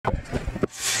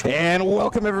And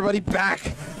welcome everybody back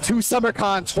to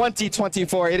SummerCon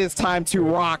 2024. It is time to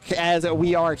rock as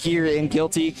we are here in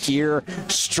Guilty Gear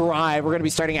Strive. We're going to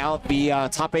be starting out the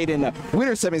top 8 in the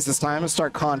winter semis this time, a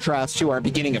stark contrast to our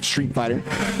beginning of Street Fighter.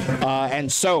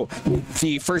 And so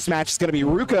the first match is going to be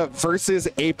Ruka versus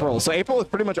April. So April has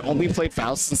pretty much only played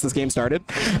Faust since this game started,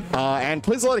 and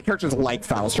plays a lot of characters like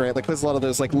Faust, right? Like plays a lot of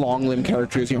those like long limb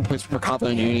characters, you know, plays Merkava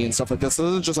and Uni and stuff like this.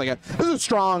 So this is just like this is a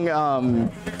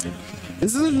strong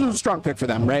this is a strong pick for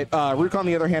them, right? Ruka, on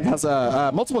the other hand, has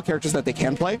multiple characters that they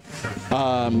can play,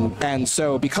 and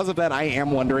so because of that, I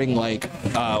am wondering like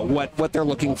what they're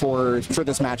looking for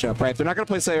this matchup, right? They're not going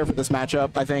to play Slayer for this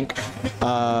matchup, I think,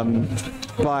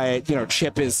 but you know,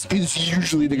 Chip is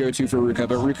usually the go-to for Ruka,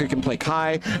 but Ruka can play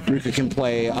Kai, Ruka can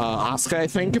play Asuka, I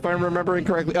think, if I'm remembering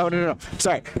correctly. Oh no,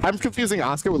 sorry, I'm confusing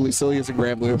Asuka with Lucilius and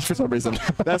Granblue for some reason.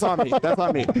 That's on me. That's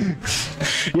on me.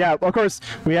 Yeah, of course,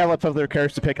 we have a lot of other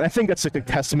characters to pick, and I think that's like a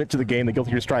testament to the game that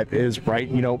Guilty Gear Strive is, right?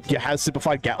 You know, it has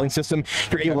simplified Gatling system.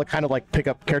 You're able to kind of like pick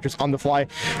up characters on the fly,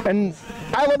 and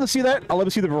I love to see that. I love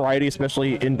to see the variety,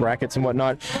 especially in brackets and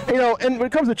whatnot. You know, and when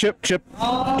it comes to Chip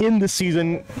in this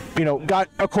season, you know, got,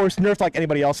 of course, nerfed like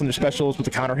anybody else in their specials with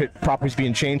the counter hit properties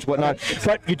being changed, whatnot.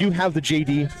 But you do have the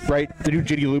JD, right? The new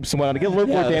JD loops and whatnot to get a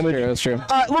little more damage. That's true.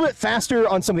 A little bit faster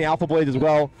on some of the Alpha Blades as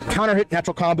well. Counter hit,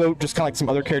 natural combo, just kind of like some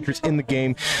other characters in the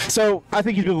game. So I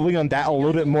think he's going to lean on that a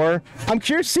little bit more. I'm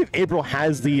curious to see if April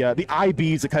has the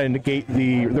IBs to kind of negate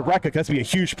the Ruka, because that's going to be a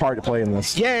huge part to play in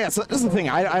this. Yeah, so this is the thing.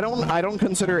 I don't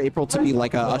consider April to be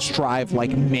like a Strive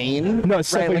like main. No,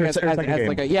 it's right? like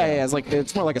it's like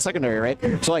it's more like a secondary,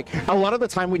 right? So like a lot of the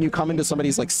time when you come into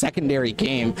somebody's like secondary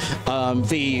game,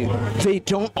 they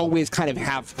don't always kind of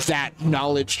have that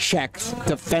knowledge check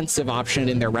defensive option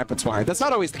in their repertoire. That's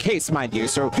not always the case, mind you.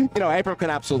 So you know, April can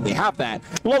absolutely have that.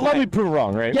 Well, let me prove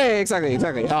wrong, right? Yeah, exactly.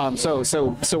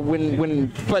 So when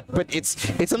but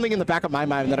it's something in the back of my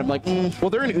mind that I'm like, well,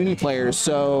 they're an Uni player,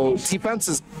 so defense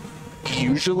is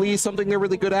usually something they're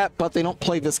really good at, but they don't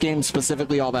play this game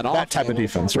specifically all that often. That type of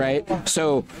defense, right?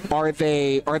 So are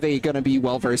they going to be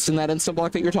well versed in that instant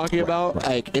block that you're talking about?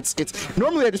 Right. Like it's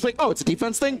normally I just like, oh, it's a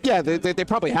defense thing. Yeah, they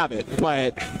probably have it,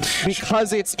 but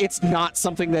because it's not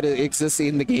something that exists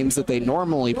in the games that they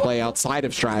normally play outside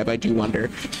of Strive, I do wonder.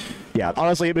 Yeah,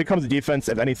 honestly, when it comes to defense,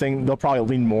 if anything, they'll probably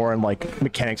lean more on like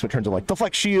mechanics in terms of like the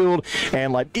flex shield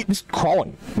and like just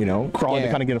crawling, you know, to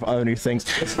kind of get underneath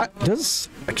things. I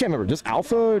can't remember. Does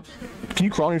Alpha? Can you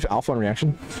crawl underneath Alpha on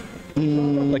reaction?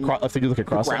 Like if they do look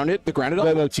across. The grounded.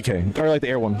 No, TK or like the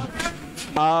air one.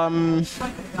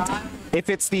 If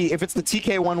it's the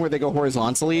TK one where they go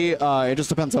horizontally, it just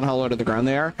depends on how low to the ground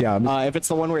they are. Yeah. If it's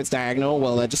the one where it's diagonal,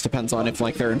 well, that just depends on if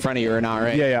like they're in front of you or not,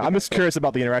 right? Yeah. I'm just curious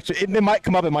about the interaction. It might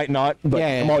come up, it might not, but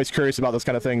I'm always curious about those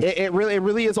kind of things. It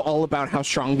really is all about how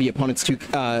strong the opponent's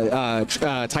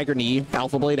Tiger Knee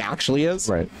Alpha Blade actually is.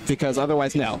 Right. Because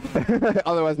otherwise, no.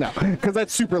 Because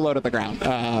that's super low to the ground.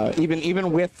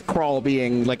 Even with crawl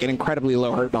being like an incredibly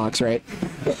low hurt box, right?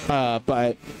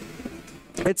 But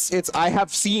I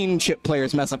have seen Chip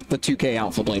players mess up the 2K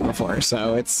Alpha Blade before,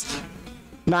 so it's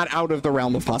not out of the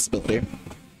realm of possibility.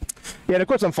 Yeah, and of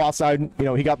course on Faust's side, you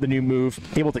know, he got the new move,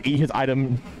 able to eat his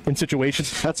item in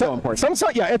situations. That's so important.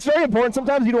 Yeah, it's very important.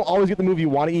 Sometimes you don't always get the move you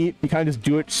want to eat. You kind of just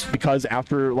do it just because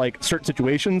after like certain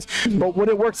situations. But when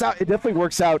it works out, it definitely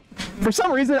works out. For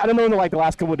some reason, I don't know in the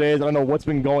last couple of days, I don't know what's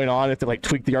been going on, if they like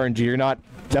tweak the RNG or not.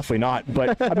 Definitely not,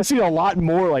 but I've been seeing a lot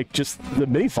more like just the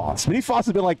mini Faust. Mini Faust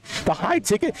has been like the high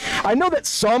ticket. I know that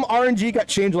some RNG got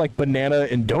changed like banana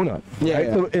and donut. Yeah.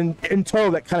 Right? So in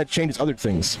total, that kind of changes other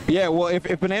things. Yeah, well, if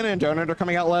banana and donut are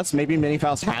coming out less, maybe mini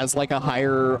Faust has like a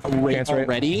higher rate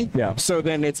already. Yeah. So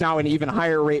then it's now an even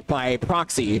higher rate by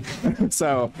proxy.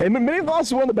 So. And mini Faust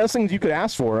is one of the best things you could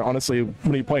ask for, honestly,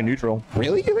 when you play neutral.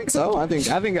 Really? You think so? I think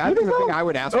the thing I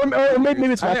would ask. Or maybe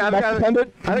it's max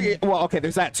dependent. Well, okay,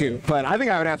 there's that too, but I think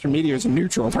I would ask for meteors and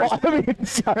neutral. Well, I mean,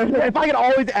 if I could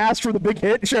always ask for the big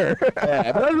hit, sure.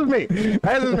 Yeah, but that's just me.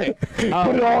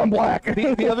 Put it all in black.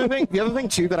 The other thing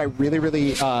too that I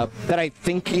really that I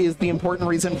think is the important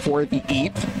reason for the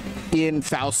eat in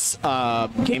Faust's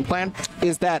game plan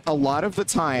is that a lot of the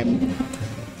time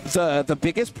the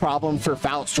biggest problem for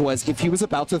Faust was if he was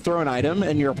about to throw an item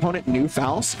and your opponent knew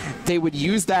Faust, they would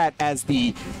use that as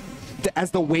the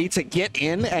way to get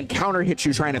in and counter hit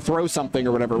you trying to throw something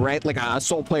or whatever, right? Like a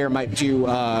Soul player might do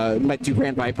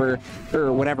Grand Viper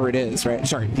or whatever it is, right?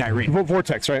 Sorry, Night Raid.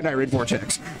 Vortex, right? Night Raid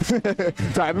Vortex.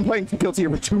 So I've been playing Guilty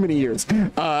Gear for too many years.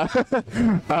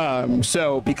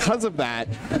 So because of that,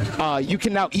 you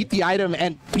can now eat the item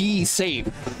and be safe.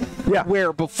 Yeah.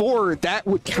 Where before that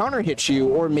would counter hit you,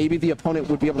 or maybe the opponent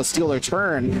would be able to steal their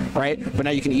turn, right? But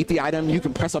now you can eat the item, you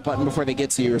can press a button before they get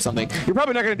to you or something. You're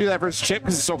probably not going to do that versus Chip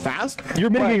because it's so fast. You're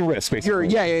mitigating risk, basically.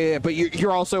 Yeah. But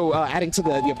you're also adding to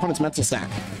the opponent's mental stack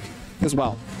as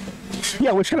well.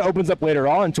 Yeah, which kind of opens up later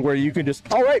on to where you can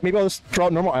just, all right, maybe I'll just draw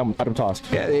a normal item toss.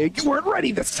 Yeah, you weren't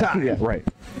ready this time. Yeah, right.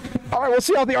 All right, we'll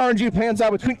see how the RNG pans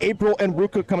out between April and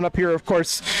Ruka coming up here. Of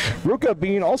course, Ruka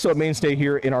being also a mainstay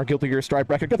here in our Guilty Gear Strive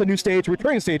bracket. Got the new stage,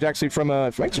 returning stage actually from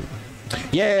Extra.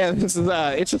 Yeah, this is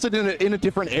it's just in a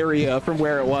different area from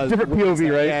where it was. Different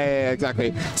POV, right? Yeah,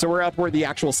 exactly. So we're up where the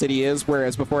actual city is,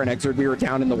 whereas before in Exerd we were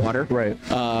down in the water. Right.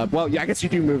 Well, yeah, I guess you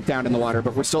do move down in the water,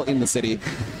 but we're still in the city.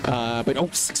 But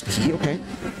 6P, okay.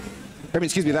 I mean,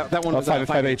 excuse me, that one was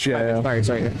 5H, yeah.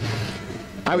 Sorry.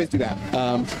 I always do that.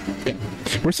 Yeah.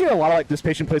 We're seeing a lot of like this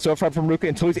patient play so far from Ruka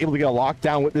until he's able to get a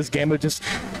lockdown with this game of just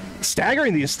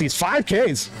staggering these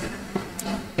 5Ks.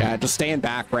 Yeah, just staying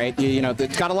back, right? You know,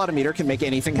 it's got a lot of meter, can make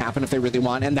anything happen if they really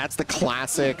want, and that's the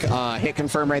classic hit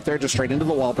confirm right there, just straight into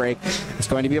the wall break. It's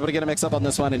going to be able to get a mix-up on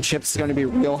this one, and Chip's going to be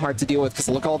real hard to deal with because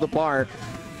look all the bar.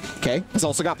 Okay, he's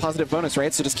also got positive bonus,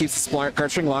 right? So just keeps the card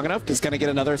string long enough. He's going to get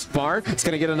another bar. He's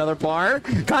going to get another bar.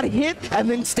 Got hit and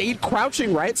then stayed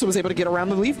crouching, right? So was able to get around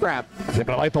the leaf grab. They're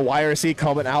going to like the YRC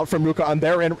coming out from Ruka on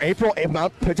their end. April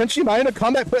potentially might have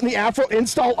come back, putting the Afro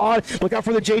install on. Look out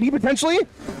for the JD potentially.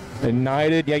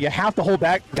 Ignited. Yeah, you have to hold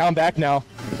down back now.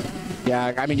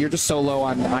 Yeah, I mean, you're just so low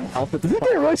on health. This is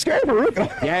really scary for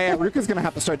Ruka. Yeah, Ruka's going to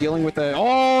have to start dealing with the...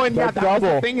 Oh, and yeah, that's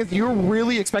the thing is you're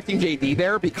really expecting JD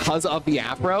there because of the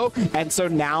Afro. And so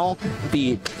now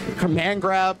the command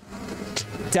grab,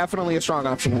 definitely a strong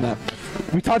option in that.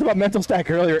 We talked about mental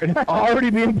stack earlier, and it's already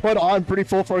being put on pretty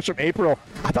full force from April.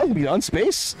 I thought it would be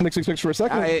unspace. Mix for a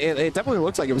second. It definitely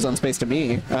looks like it was unspace to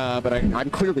me, but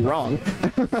I'm clearly wrong.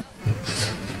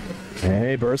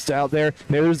 Hey, burst out there.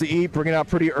 There's the eat, bringing out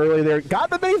pretty early there. Got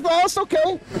the mini Faust,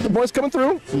 okay. The boy's coming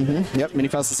through. Yep, mini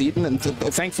Faust is eaten, and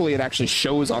thankfully it actually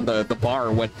shows on the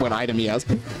bar what item he has.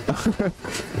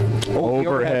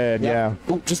 Overhead, yeah.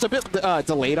 Ooh, just a bit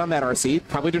delayed on that RC.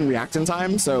 Probably didn't react in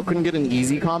time, so couldn't get an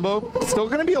easy combo. Still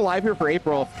going to be alive here for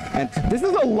April, and this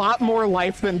is a lot more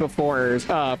life than before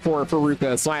for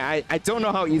Ruka, so I don't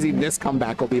know how easy this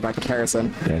comeback will be by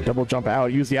comparison. Yeah, double jump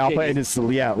out, use the alpha, and just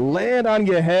land on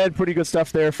your head. Pretty good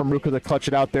stuff there from Ruka to clutch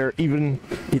it out there, even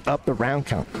up the round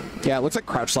count. Yeah, it looks like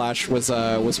crouch slash was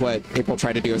what April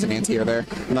tried to do as an anti-air there.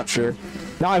 I'm not sure.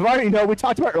 Now, I've already we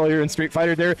talked about earlier in Street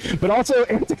Fighter there, but also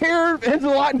anti-air ends a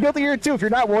lot in Guilty Gear too. If you're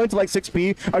not willing to like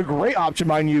 6P, a great option,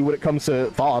 mind you, when it comes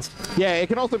to Faust. Yeah, it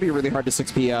can also be really hard to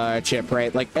 6P chip,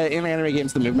 right? Like in anime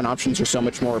games, the movement options are so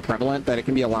much more prevalent that it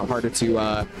can be a lot harder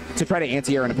to try to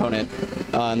anti-air an opponent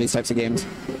in these types of games.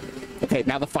 Okay,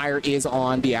 now the fire is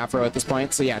on the Afro at this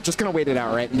point, so yeah, just gonna wait it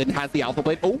out, right? And then has the Alpha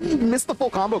Blade. Oh, missed the full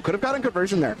combo. Could have gotten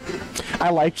conversion there. I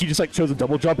like you just like chose a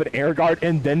double jump and air guard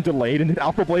and then delayed into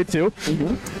Alpha Blade too.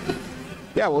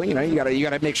 Yeah, well, you know, you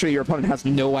gotta make sure your opponent has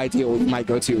no idea what you might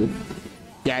go to.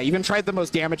 Yeah, even tried the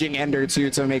most damaging ender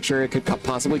to make sure it could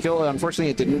possibly kill.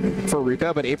 Unfortunately, it didn't for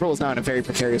Ruka, but April is now in a very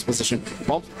precarious position.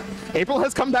 Well, April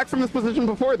has come back from this position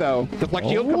before, though. Deflect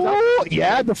shield comes out.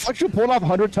 Yeah, deflect shield pulling off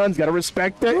 100 tons. Got to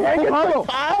respect it. Combo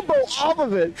off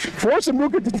of it. Forcing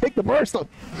Ruka to take the burst.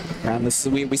 And this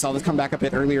we saw this come back a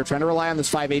bit earlier. Trying to rely on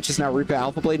this 5H is now Ruka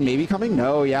Alpha Blade maybe coming.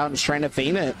 No, yeah, I'm just trying to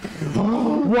feint it.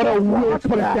 What a rock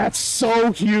back. That's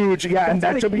so huge. Yeah, and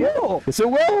that should be it. Yes, it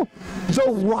will.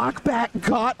 The rock back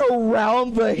got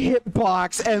around the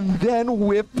hitbox and then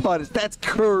whip punish. That's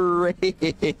crazy.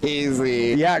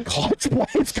 Yeah, clutch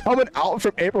plays coming out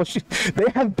from April. They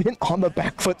have been on the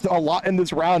back foot a lot in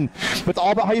this round, but it's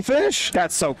all about how you finish.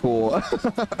 That's so cool.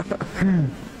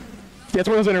 That's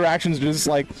one of those interactions just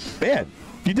like, man,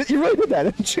 you really did that,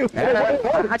 didn't you?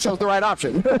 I chose the right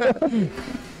option.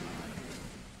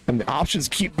 And the options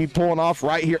keep me pulling off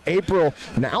right here. April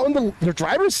now in the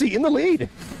driver's seat in the lead.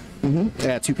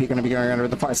 Yeah, 2P going to be going under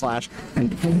the fire slash.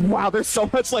 And wow, there's so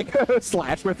much like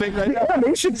slash whipping right now. The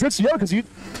animation fits you because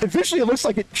officially it looks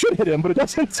like it should hit him, but it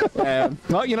doesn't.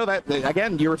 Well, you know that,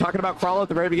 again, you were talking about Crawl at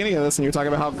the very beginning of this, and you were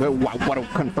talking about how good, what a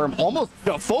confirm, almost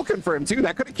a full confirm too.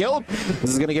 That could have killed. This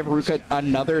is going to give Ruka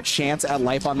another chance at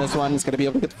life on this one. He's going to be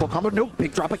able to get the full combo. No,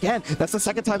 big drop again. That's the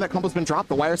second time that combo's been dropped.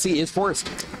 The YRC is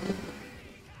forced.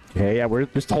 Yeah, we're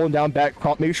just holding down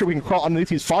back. Make sure we can crawl underneath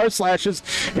these fire slashes.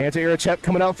 Anti-air check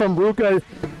coming out from Ruka.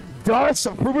 Does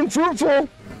proven fruitful.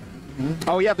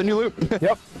 Oh yeah, the new loop.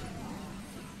 Yep.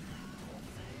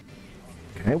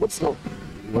 Okay, what's the...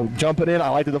 Jumping in, I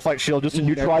like the deflect shield just to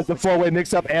neutralize the four-way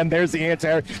mix-up, and there's the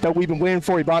anti-air that we've been waiting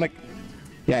for, Ebonic.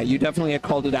 Yeah, you definitely had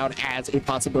called it out as a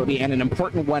possibility and an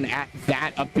important one at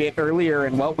that a bit earlier.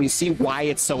 And well, we see why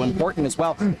it's so important as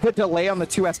well. The delay on the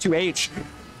 2S2H.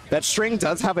 That string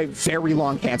does have a very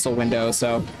long cancel window,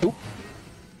 so... Oop.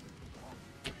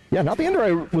 Yeah, not the ender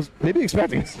I was maybe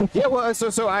expecting. Yeah, well,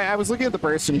 so I was looking at the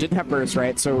burst and didn't have burst,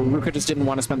 right? So Ruka just didn't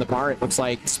want to spend the bar, it looks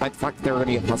like, despite the fact that they were going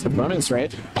to get positive bonus,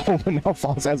 right? Oh, and now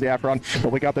Faust has the Acheron,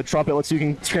 but we got the trumpet. Let's see if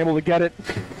you can scramble to get it.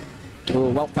 Ooh,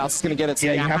 well, Faust is going to get it. So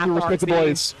yeah, you have to respect the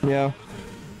boys. Yeah.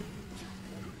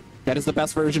 That is the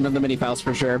best version of the mini Faust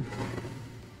for sure.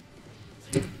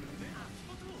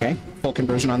 Okay, full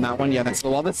conversion on that one. Yeah, that's the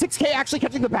wall. The 6K actually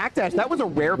catching the backdash. That was a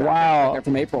rare backdash right there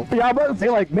from April. Yeah, I'm about to say,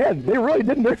 like, man, they really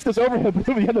did nerf this overhead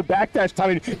movie and the backdash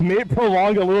timing may it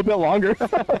prolong a little bit longer.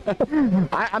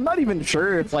 I'm not even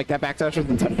sure if, like, that backdash was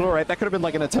intentional, right? That could have been,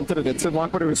 like, an attempt at an instant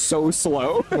lock, but it was so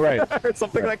slow. Right. Or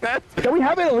something like that. Yeah, we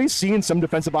haven't at least seen some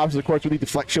defensive options, of course, with the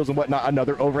deflect shields and whatnot.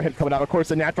 Another overhead coming out. Of course,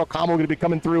 the natural combo going to be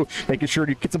coming through, making sure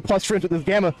to get some plus frames with this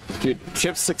Gamma. Dude,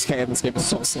 Chip's 6K in this game is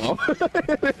so slow.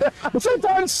 But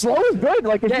sometimes slow is good.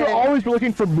 Like, if you're always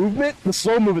looking for movement, the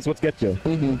slow move is what gets you.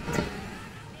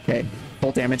 Okay,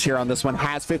 full damage here on this one.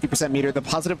 Has 50% meter. The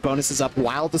positive bonus is up.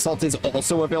 Wild Assault is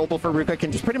also available for Ruka.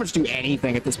 Can just pretty much do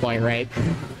anything at this point, right?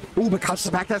 Ooh, but catches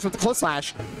the backdash with the close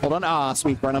slash. Hold on. Ah,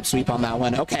 sweep, run up sweep on that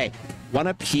one. Okay, one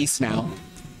apiece now.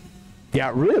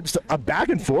 Yeah, really just a back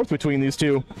and forth between these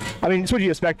two. I mean, it's what you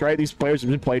expect, right? These players have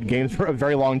been played games for a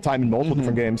very long time in multiple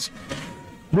different games.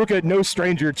 Ruka, no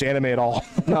stranger to anime at all.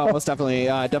 No, most definitely.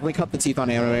 Definitely cut the teeth on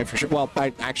anime for sure. Well,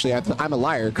 I'm a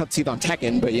liar. Cut teeth on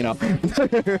Tekken, but you know,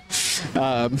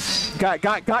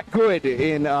 got good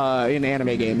in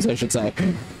anime games, I should say.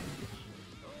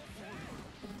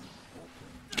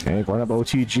 Okay, run up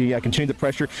OTG. I can change the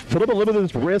pressure. Put up a little bit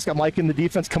of this risk. I'm liking the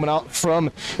defense coming out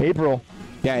from April.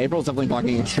 Yeah, April's definitely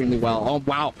blocking extremely well. Oh,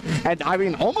 wow. And, I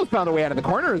mean, almost found a way out of the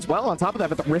corner as well. On top of that,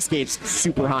 but the risk gauge is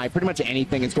super high. Pretty much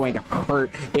anything is going to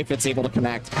hurt if it's able to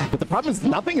connect. But the problem is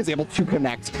nothing is able to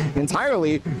connect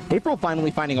entirely. April finally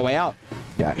finding a way out.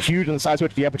 Yeah, huge on the side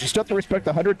switch. Yeah, but you still have to respect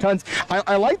the 100 tons.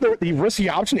 I like the risky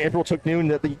option April took, knowing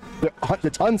that the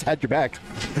tons had your back.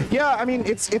 Yeah, I mean,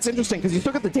 it's interesting because you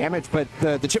still get the damage, but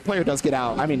the chip player does get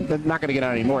out. I mean, they're not going to get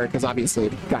out anymore because obviously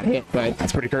it got hit, but...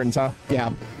 That's pretty curtains, huh?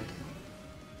 Yeah.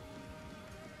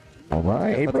 All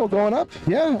right, April going up.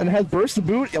 Yeah, and has burst to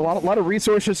boot. A lot of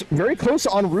resources. Very close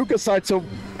on Ruka's side, so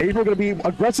April going to be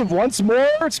aggressive once more.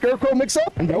 Scarecrow mix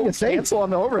up. And no cancel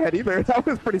on the overhead either. That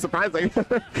was pretty surprising.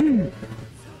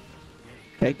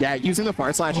 Okay, yeah, using the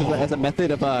far slash as a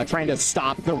method of trying to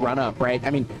stop the run-up, right?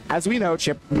 I mean, as we know,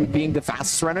 Chip, being the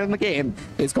fastest runner in the game,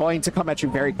 is going to come at you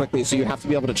very quickly, so you have to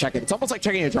be able to check it. It's almost like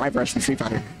checking a drive rush from Street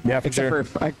Fighter. Yeah, for except sure.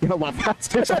 For I get a lot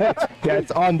faster. Yeah,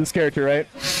 it's on this character, right?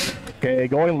 Okay,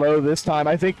 going low this time.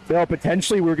 I think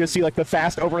potentially we're going to see like the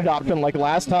fast overhead option like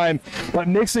last time, but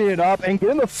mixing it up and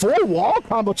getting the full wall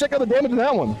combo. Check out the damage in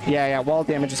that one. Yeah, wall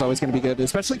damage is always going to be good,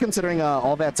 especially considering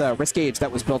all that risk gauge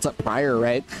that was built up prior,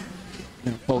 right?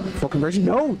 Full conversion.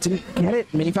 No, didn't get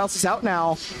it. Mini Faust is out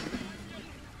now.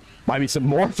 Might be some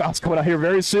more Faust coming out here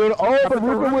very soon. Oh, but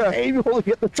Ruka was able to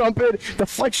get the trumpet, the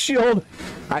flex shield.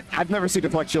 I've never seen a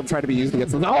flex shield try to be used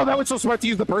against them. Oh, that was so smart to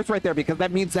use the burst right there, because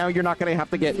that means now you're not going to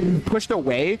have to get pushed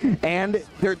away. And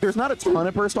there's not a ton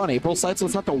of burst on April's side, so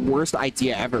it's not the worst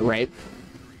idea ever, right?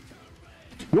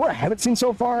 You know what I haven't seen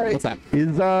so far? What's that?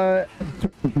 Is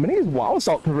many of these Wild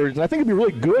Assault conversions. I think it'd be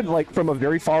really good, like from a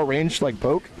very far range, like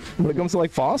poke when it comes to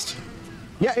like Faust.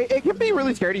 Yeah, it can be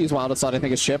really scary to use Wild Assault, I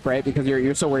think, as Chip, right? Because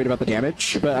you're so worried about the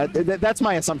damage. But that's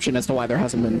my assumption as to why there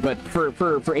hasn't been. But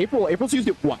for April, April's used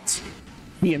it once.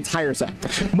 The entire set.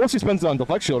 Mostly spends it on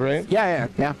Deflect Shield, right?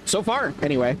 Yeah. So far,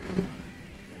 anyway.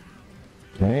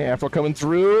 Okay, Afro coming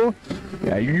through.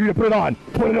 Yeah, you're gonna put it on.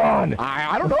 Put it on.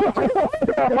 I don't know.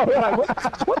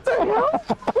 What the hell?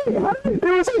 It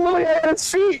was literally at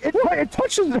its feet. It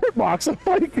touches the hitbox. I'm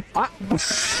like,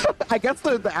 I guess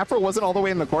the Afro wasn't all the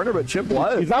way in the corner, but Chip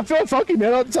was. He's not feeling funky,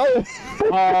 man. I'll tell you.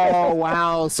 Oh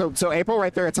wow. So April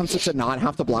right there attempted to not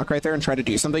have to block right there and try to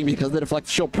do something because the deflect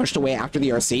shield pushed away after the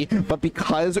RC, but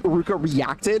because Ruka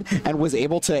reacted and was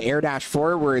able to air dash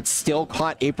forward, still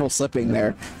caught April slipping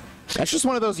there. That's just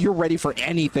one of those you're ready for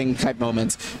anything type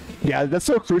moments. Yeah, that's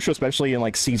so crucial, especially in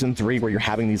like Season 3 where you're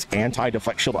having these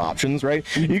anti-deflect shield options, right?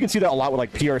 You can see that a lot with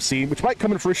like PRC, which might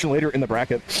come into fruition later in the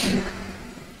bracket.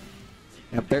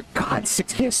 Yep, they're, God,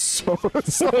 6K is so it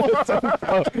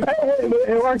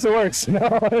works, it works. No.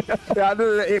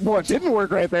 Well, it didn't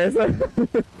work right there.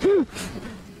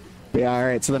 Yeah, all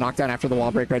right, so the knockdown after the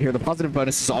wall break right here. The positive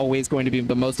bonus is always going to be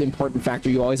the most important factor.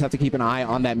 You always have to keep an eye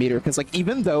on that meter, because like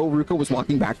even though Ruka was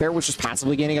walking back there, was just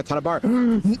passively gaining a ton of bar,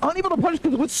 unable to punish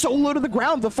because it was so low to the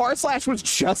ground. The far slash was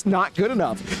just not good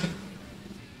enough.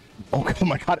 Oh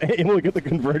my god, able to get the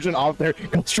conversion off there.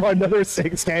 Let's try another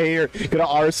 6K here. Get an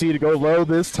RC to go low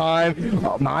this time.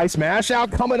 Oh, nice mash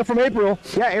out coming from April.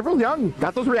 Yeah, April Young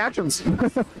got those reactions.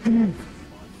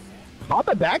 On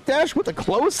the backdash with a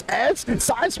close edge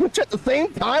side switch at the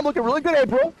same time. Looking really good,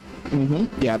 April.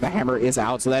 Yeah, the hammer is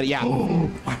out, so that, yeah.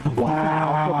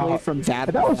 Wow. From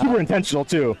that was super intentional,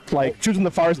 too. Like, choosing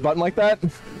the farthest button like that.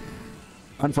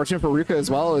 Unfortunate for Ruka as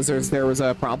well, as there was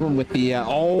a problem with the,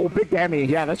 oh, big dammy.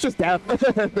 Yeah, that's just death.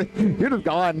 You're just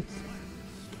gone.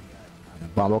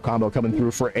 Combo coming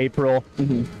through for April.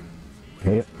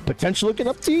 Okay, potential looking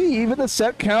up to even the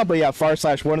set count, but yeah, far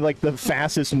slash, one of like the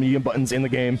fastest medium buttons in the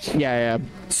game. Yeah,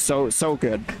 so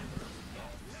good.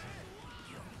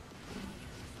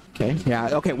 Okay, yeah,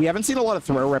 okay. We haven't seen a lot of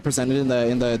throw represented in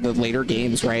the later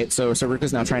games, right? So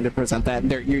Ruka's now trying to present that.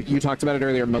 There, you talked about it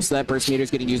earlier. Most of that burst meter is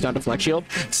getting used on deflect shield.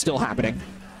 Still happening.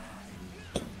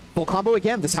 Full combo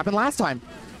again. This happened last time.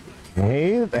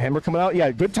 Hey, the hammer coming out. Yeah,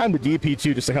 good time to DP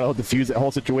too, just to kind of diffuse that whole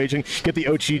situation. Get the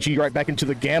OGG right back into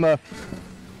the gamma.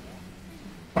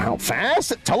 Wow,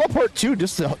 fast teleport too,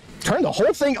 just to turn the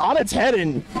whole thing on its head,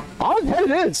 and on its head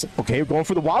it is. Okay, we're going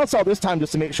for the wild assault this time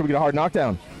just to make sure we get a hard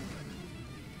knockdown.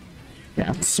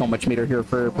 Yeah, so much meter here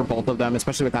for both of them,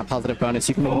 especially with that positive bonus.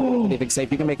 You can make anything safe.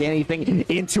 You can make anything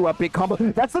into a big combo.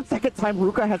 That's the second time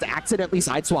Ruka has accidentally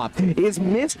sideswapped. Is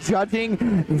misjudging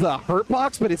the hurt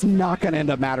box, but it's not going to end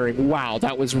up mattering. Wow,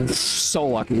 that was so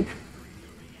lucky.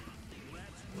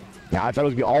 Yeah, I thought it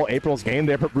would be all April's game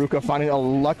there, but Ruka finding a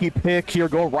lucky pick here,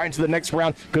 going right into the next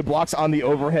round. Good blocks on the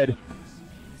overhead.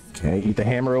 Okay, eat the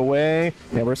hammer away.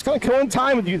 Yeah, we're just kind of killing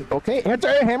time with you. Okay,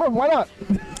 anti-hammer, why not?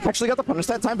 Actually got the punish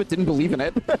that time, but didn't believe in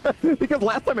it. Because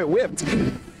last time it whipped.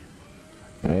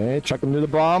 Hey, chuck him to the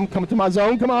bomb. Coming to my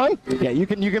zone, come on. Yeah, you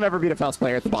can never beat a Faust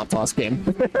player at the bomb toss game.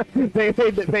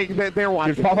 they're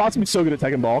watching. Dude, Faust be so good at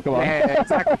taking ball, come on. Yeah,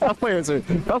 exactly. Faust players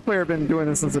have been doing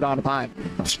this since the dawn of time.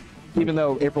 Even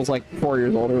though April's like 4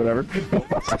 years old or whatever.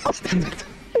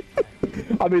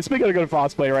 I mean, speaking of a good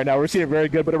Faust play right now, we're seeing it very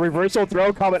good, but a reversal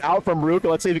throw coming out from Ruka.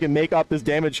 Let's see if he can make up this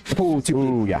damage.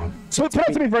 Ooh, yeah. So it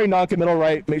tends to be very non-committal,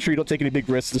 right? Make sure you don't take any big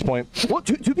risks at this point. Well,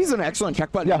 2P is an excellent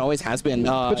check button. Yeah. It always has been.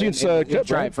 In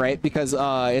drive, right? Because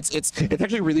it's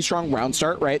actually a really strong round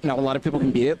start, right? Now a lot of people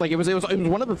can beat it. Like it was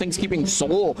one of the things keeping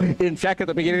Soul in check at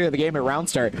the beginning of the game at round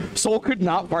start. Soul could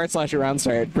not far slash at round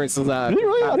start versus. Did he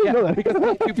really? I didn't know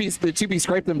that. Because the 2P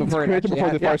scraped them before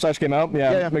the far slash came out.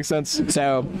 Yeah, makes sense.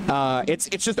 So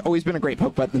it's just always been a great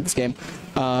poke button in this game.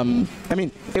 I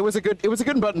mean, it was a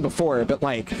good button before, but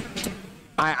like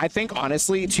I think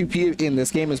honestly 2P in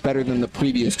this game is better than the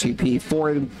previous 2P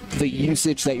for the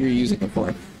usage that you're using it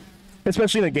for.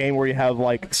 Especially in a game where you have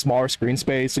like smaller screen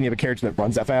space and you have a character that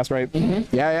runs that fast, right?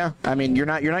 Yeah. I mean, you're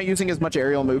not using as much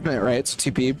aerial movement, right? So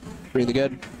 2P, really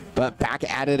good. But back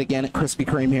at it again at Krispy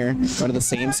Kreme here, going to the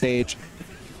same stage.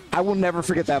 I will never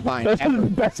forget that vine. That's ever. the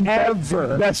best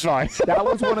Ever. That's fine. That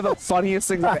was one of the funniest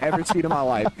things I've ever seen in my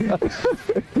life.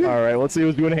 All right, let's see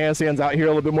who's doing handstands out here a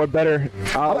little bit more better.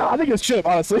 I think it's Chip,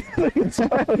 honestly.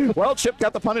 Well, Chip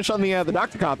got the punish on the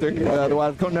Dr. Copter, the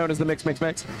one known as the mix.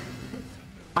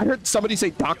 I heard somebody say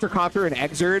Dr. Copter and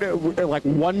Exerd like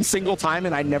one single time,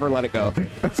 and I never let it go.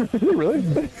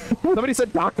 Really? Somebody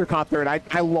said Dr. Copter, and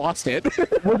I lost it.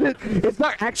 Was it? It's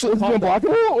not actually Was it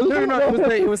unblockable? No.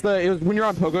 It was when you're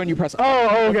on Pogo and you press.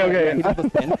 Oh, okay.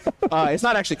 It's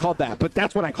not actually called that, but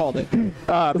that's what I called it.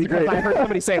 Because I heard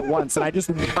somebody say it once, and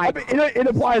it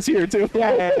applies here too.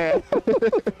 Yeah.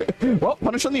 Well,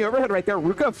 punish on the overhead right there.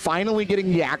 Ruka finally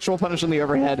getting the actual punish on the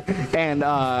overhead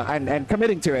and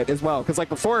committing to it as well, because like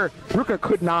before, Ruka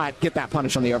could not get that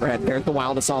punish on the overhead. There's the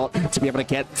wild assault to be able to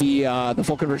get the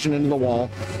full conversion into the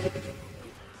wall.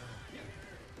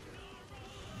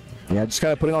 Yeah, just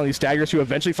kind of putting on these staggers, who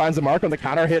eventually finds the mark on the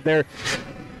counter hit there.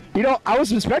 You know, I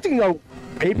was expecting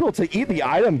April to eat the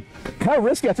item. Kind of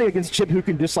risky, I think, against Chip, who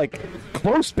can just like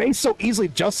close space so easily,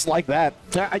 just like that.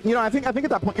 Yeah, you know, I think at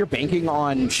that point you're banking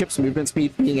on Chip's movement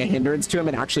speed being a hindrance to him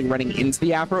and actually running into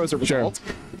the Afro as a result.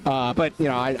 But, you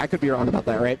know, I could be wrong about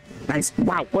that, right? Nice.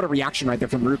 Wow, what a reaction right there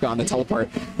from Ruka on the teleport.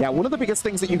 Yeah, one of the biggest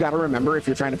things that you got to remember if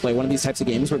you're trying to play one of these types of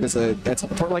games where there's a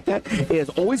teleport like that is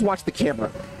always watch the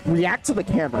camera. React to the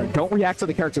camera. Don't react to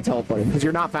the character teleporting because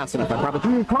you're not fast enough. I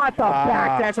probably caught the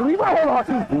back dash.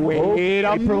 Wait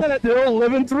a minute. Still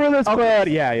living through this, bud.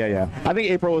 Yeah. I think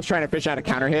April was trying to fish out a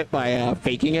counter hit by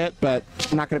faking it, but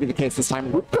not going to be the case this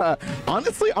time. Ruka,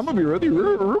 honestly, I'm going to be really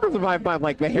Ruka survived by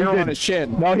like the hair on his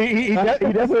shin. No, he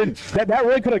definitely that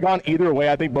really could have gone either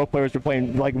way. I think both players were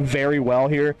playing like very well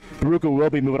here. Ruka will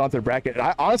be moving on to the bracket.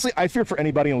 Honestly, I fear for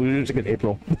anybody in losers to get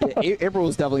April. Yeah, April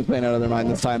was definitely playing out of their mind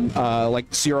this time.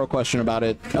 Like zero question about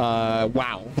it.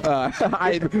 Wow.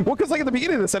 Well, because like at the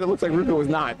beginning of the set, it looked like Ruka was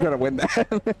not going to win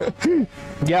that.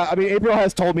 Yeah, I mean, April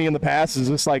has told me in the past is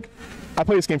just like, I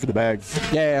play this game for the bag.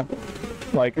 Yeah.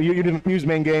 Like, you didn't use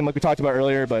main game like we talked about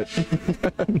earlier, but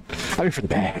I mean for the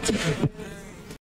bag.